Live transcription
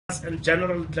and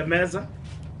General Mbalula,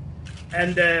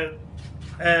 and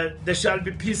there shall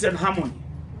be peace and harmony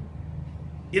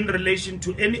in relation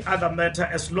to any other matter,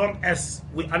 as long as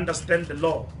we understand the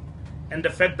law and the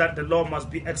fact that the law must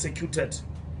be executed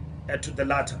to the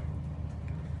latter.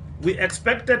 We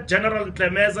expected General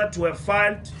Mbalula to have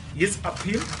filed his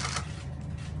appeal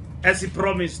as he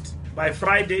promised by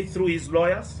Friday through his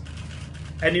lawyers,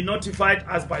 and he notified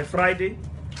us by Friday,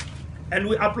 and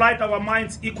we applied our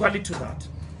minds equally to that.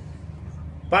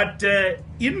 But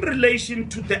in relation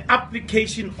to the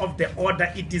application of the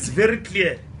order, it is very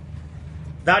clear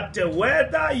that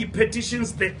whether he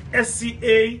petitions the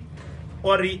SCA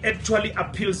or he actually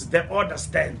appeals, the order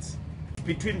stands.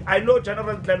 I know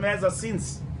General Mbalula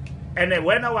since, and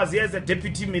when I was here as the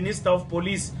Deputy Minister of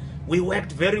Police, we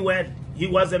worked very well. He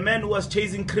was a man who was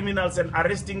chasing criminals and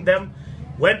arresting them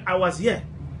when I was here.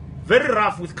 Very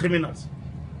rough with criminals.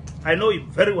 I know him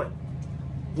very well.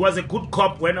 He was a good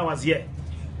cop when I was here.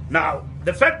 Now,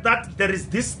 the fact that there is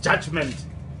this judgment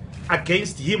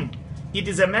against him, it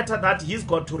is a matter that he's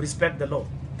got to respect the law.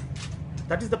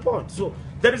 That is the point. So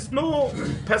there is no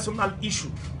personal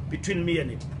issue between me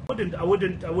and him. I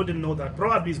wouldn't know that.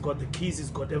 Probably he's got the keys, he's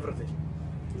got everything.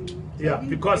 Yeah,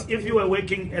 because if you were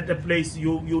working at the place,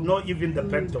 you know even the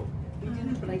back door.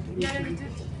 Yeah.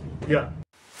 Yeah.